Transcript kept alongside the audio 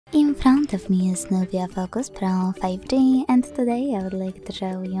In front of me is NUBIA Focus Pro 5G, and today I would like to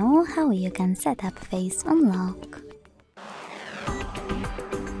show you how you can set up face unlock.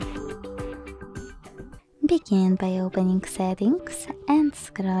 Begin by opening Settings and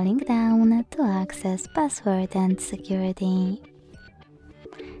scrolling down to access Password and Security.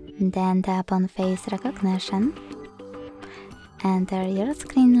 Then tap on Face Recognition, enter your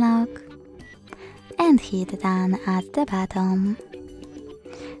screen lock, and hit Done at the bottom.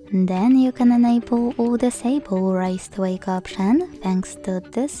 Then you can enable or disable Raise to Wake option thanks to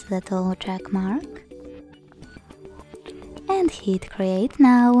this little check mark. And hit Create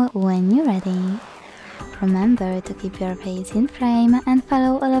Now when you're ready. Remember to keep your face in frame and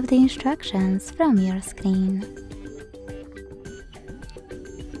follow all of the instructions from your screen.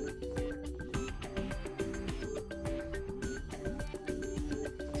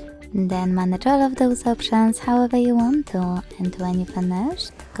 Then manage all of those options however you want to, and when you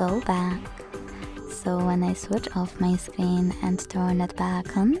finished, go back. So when I switch off my screen and turn it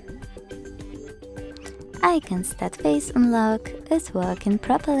back on, I can see that face unlock is working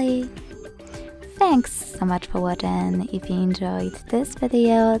properly. Thanks so much for watching. If you enjoyed this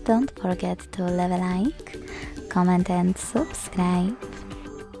video, don't forget to leave a like, comment and subscribe.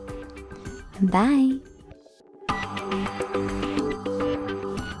 Bye!